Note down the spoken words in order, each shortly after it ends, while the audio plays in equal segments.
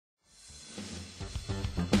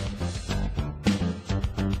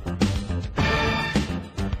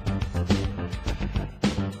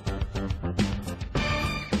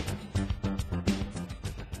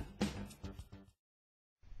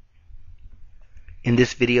In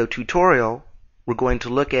this video tutorial, we're going to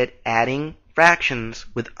look at adding fractions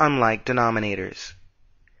with unlike denominators.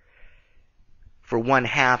 For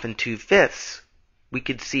 1/2 and 2/5, we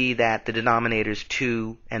could see that the denominators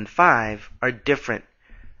 2 and 5 are different.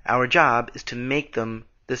 Our job is to make them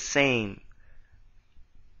the same.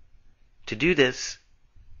 To do this,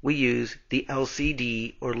 we use the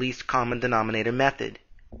LCD, or least common denominator method.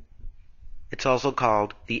 It's also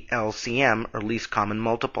called the LCM, or least common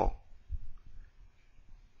multiple.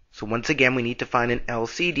 So once again, we need to find an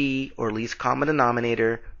LCD, or least common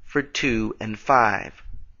denominator, for 2 and 5.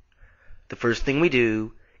 The first thing we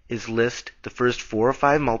do is list the first 4 or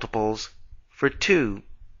 5 multiples for 2.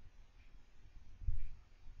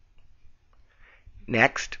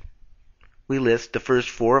 Next, we list the first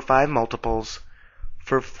 4 or 5 multiples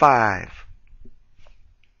for 5.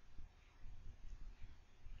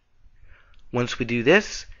 Once we do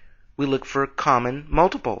this, we look for common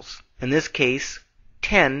multiples. In this case,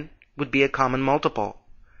 10 would be a common multiple.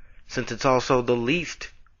 Since it's also the least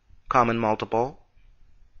common multiple,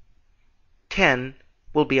 10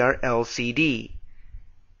 will be our LCD.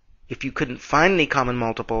 If you couldn't find any common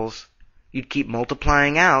multiples, you'd keep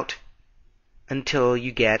multiplying out until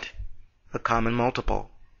you get a common multiple.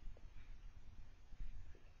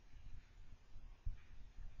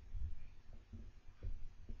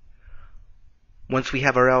 Once we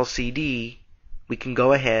have our LCD, we can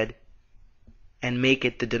go ahead and make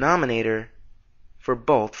it the denominator for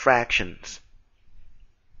both fractions.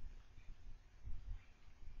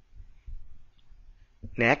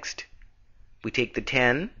 Next, we take the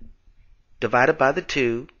 10 divided by the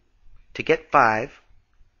 2 to get 5.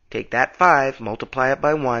 Take that 5, multiply it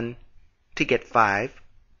by 1 to get 5,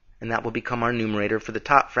 and that will become our numerator for the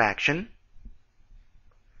top fraction.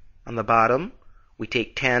 On the bottom, we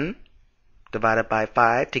take 10 divided by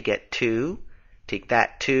 5 to get 2. Take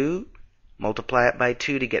that 2, multiply it by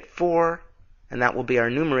 2 to get 4, and that will be our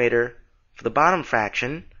numerator for the bottom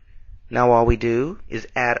fraction. Now all we do is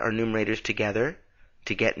add our numerators together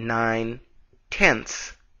to get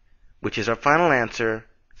 9/10, which is our final answer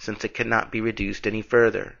since it cannot be reduced any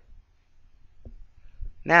further.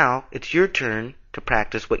 Now it's your turn to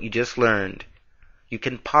practice what you just learned. You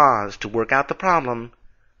can pause to work out the problem,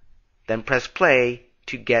 then press play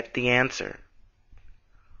to get the answer.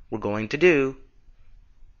 We're going to do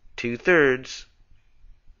 2/3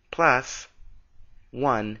 plus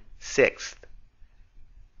 1/6.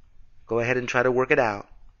 Go ahead and try to work it out.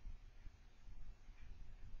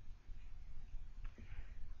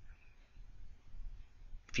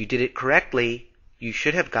 If you did it correctly, you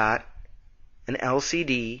should have got an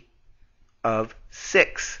LCD of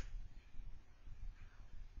 6.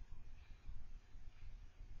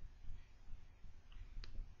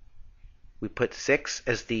 We put 6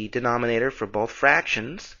 as the denominator for both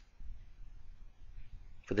fractions.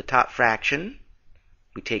 For the top fraction,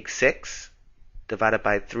 we take 6 divided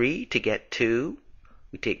by 3 to get 2.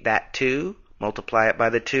 We take that 2, multiply it by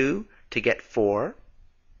the 2 to get 4.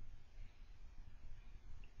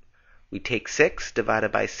 We take 6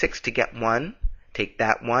 divided by 6 to get 1. Take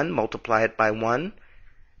that 1, multiply it by 1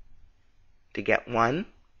 to get 1.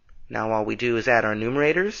 Now all we do is add our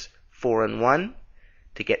numerators, 4 and 1,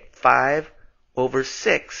 to get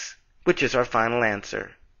 5/6, which is our final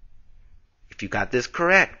answer. If you got this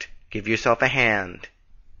correct, give yourself a hand.